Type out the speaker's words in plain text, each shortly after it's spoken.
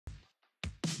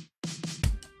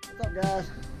What's up,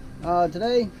 guys?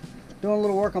 Today doing a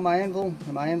little work on my anvil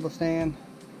and my anvil stand.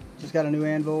 Just got a new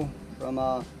anvil from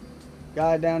a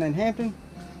guy down in Hampton.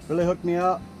 Really hooked me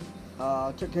up,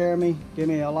 took care of me, gave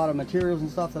me a lot of materials and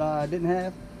stuff that I didn't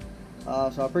have,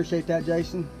 so I appreciate that,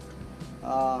 Jason.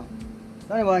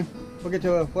 Anyway, we'll get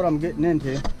to what I'm getting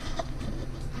into.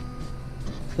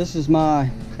 This is my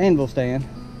anvil stand.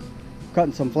 I'm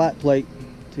cutting some flat plate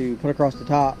to put across the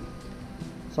top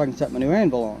so I can set my new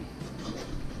anvil on.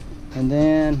 And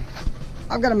then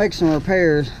I've got to make some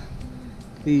repairs,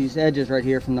 these edges right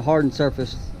here, from the hardened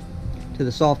surface to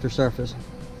the softer surface.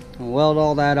 I'll weld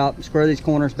all that up, square these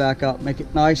corners back up, make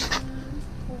it nice,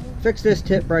 fix this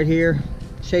tip right here,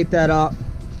 shape that up,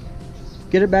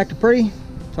 get it back to pretty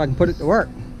so I can put it to work.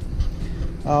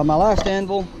 My last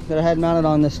anvil that I had mounted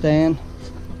on this stand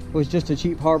was just a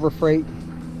cheap Harbor Freight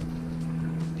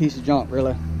piece of junk,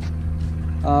 really,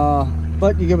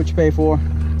 but you get what you pay for.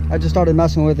 I just started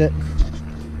messing with it,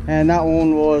 and that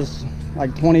one was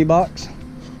like 20 bucks.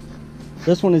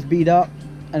 This one is beat up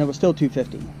and it was still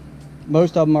 $250.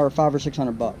 Most of them are 500 or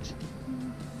 600 bucks,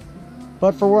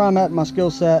 but for where I'm at in my skill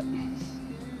set,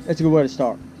 it's a good way to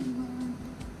start.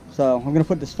 So I'm gonna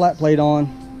put this flat plate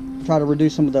on, try to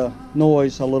reduce some of the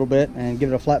noise a little bit and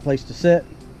give it a flat place to sit,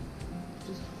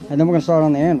 and then we're gonna start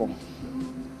on the anvil.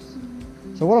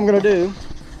 So what I'm gonna do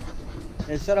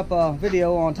is set up a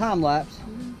video on time lapse,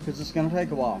 because it's gonna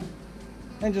take a while,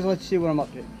 and just let you see what I'm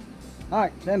up to. All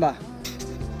right, stand by.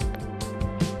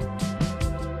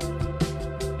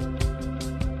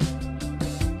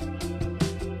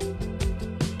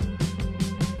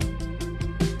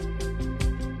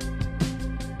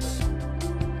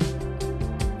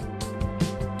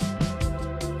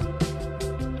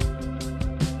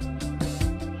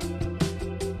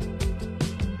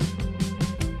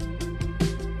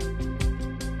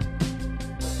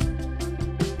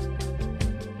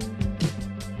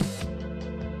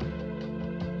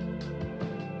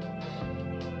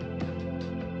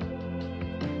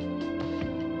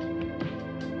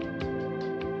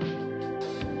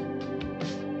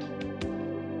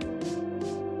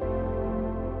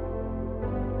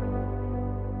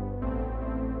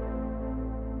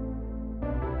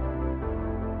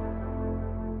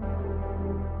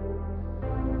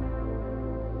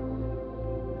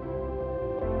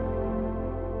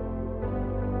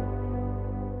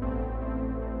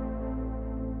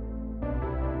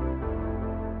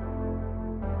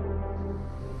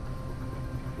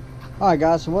 Alright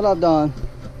guys, so what I've done,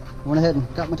 I went ahead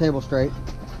and got my table straight,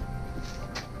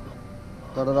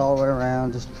 got it all the way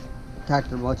around, just tacked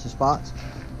it a bunch of spots,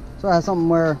 so I have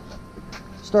somewhere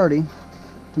sturdy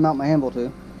to mount my anvil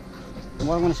to. And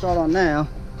what I'm going to start on now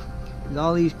is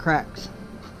all these cracks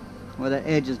where the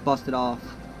edge is busted off.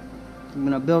 I'm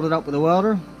going to build it up with a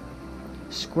welder,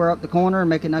 square up the corner and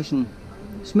make it nice and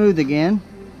smooth again,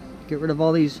 get rid of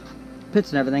all these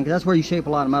pits and everything, because that's where you shape a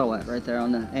lot of metal at, right there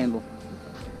on the anvil.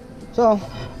 So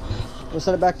we'll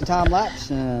set it back to time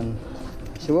lapse and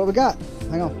see what we got.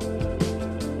 Hang on.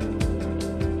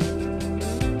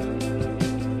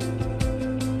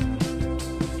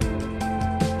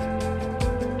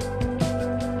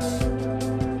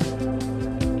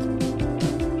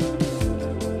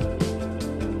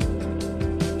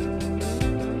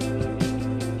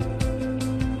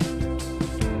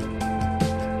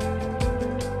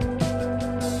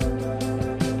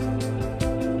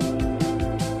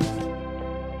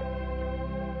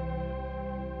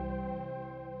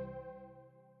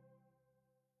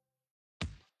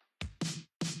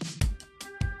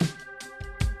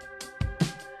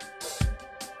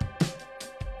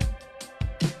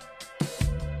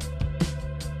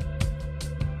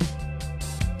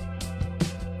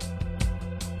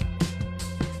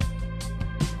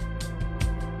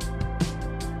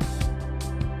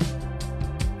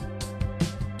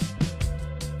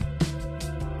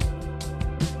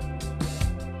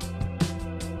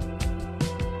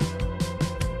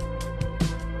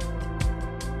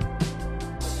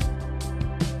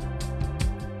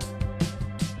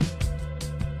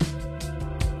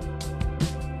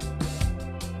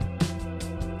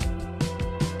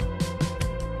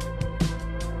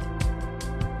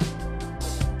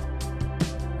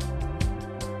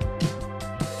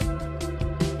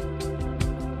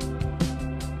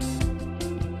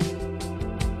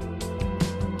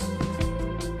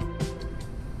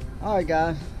 Alright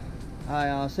guys,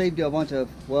 I saved you a bunch of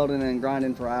welding and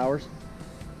grinding for hours,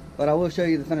 but I will show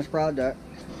you the finished product.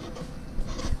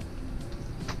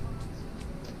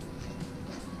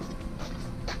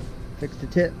 Fix the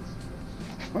tip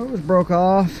where it was broke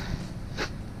off,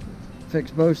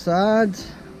 fix both sides,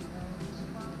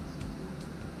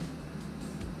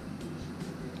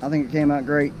 I think it came out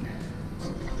great.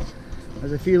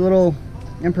 There's a few little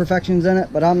imperfections in it,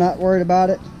 but I'm not worried about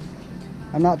it.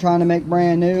 I'm not trying to make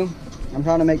brand new. I'm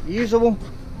trying to make usable.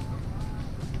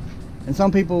 And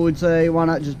some people would say, why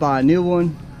not just buy a new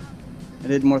one?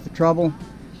 It isn't worth the trouble.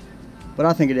 But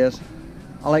I think it is.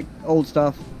 I like old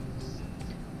stuff.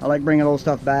 I like bringing old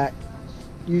stuff back,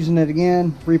 using it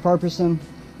again, repurposing.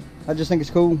 I just think it's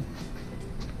cool.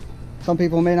 Some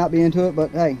people may not be into it,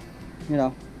 but hey, you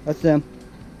know, that's them.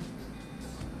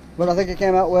 But I think it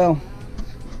came out well.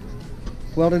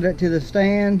 Welded it to the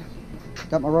stand.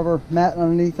 Got my rubber mat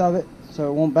underneath of it so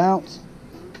it won't bounce.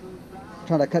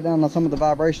 Trying to cut down on some of the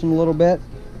vibration a little bit.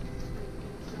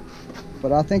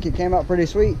 But I think it came out pretty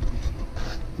sweet.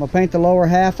 I'm gonna paint the lower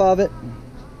half of it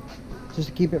just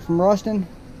to keep it from rusting.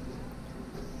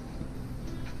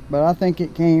 But I think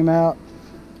it came out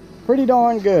pretty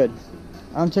darn good.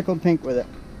 I'm tickled pink with it.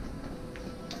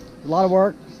 A lot of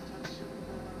work,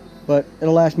 but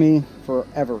it'll last me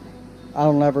forever. I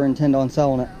don't ever intend on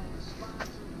selling it.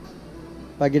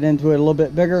 If I get into it a little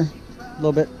bit bigger, a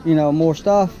little bit, you know, more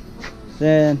stuff,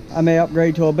 then I may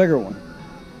upgrade to a bigger one.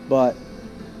 But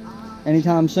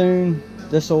anytime soon,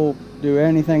 this will do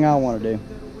anything I want to do.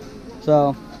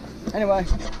 So anyway,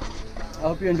 I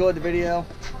hope you enjoyed the video.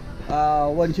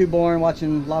 Wasn't too boring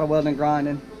watching a lot of welding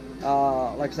grinding.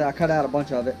 Like I said, I cut out a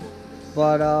bunch of it.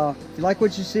 But if you like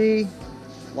what you see,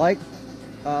 like,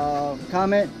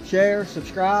 comment, share,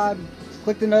 subscribe,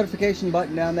 click the notification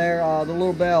button down there, the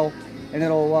little bell, and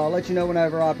it'll let you know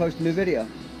whenever I post a new video,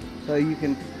 so you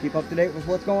can keep up to date with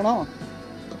what's going on.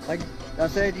 Like I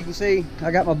said, you can see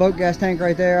I got my boat gas tank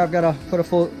right there. I've got to put a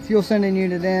full fuel sending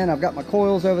unit in. I've got my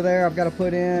coils over there I've got to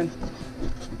put in.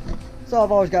 So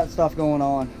I've always got stuff going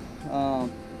on.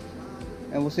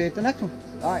 And we'll see you at the next one.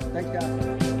 All right, thanks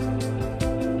guys.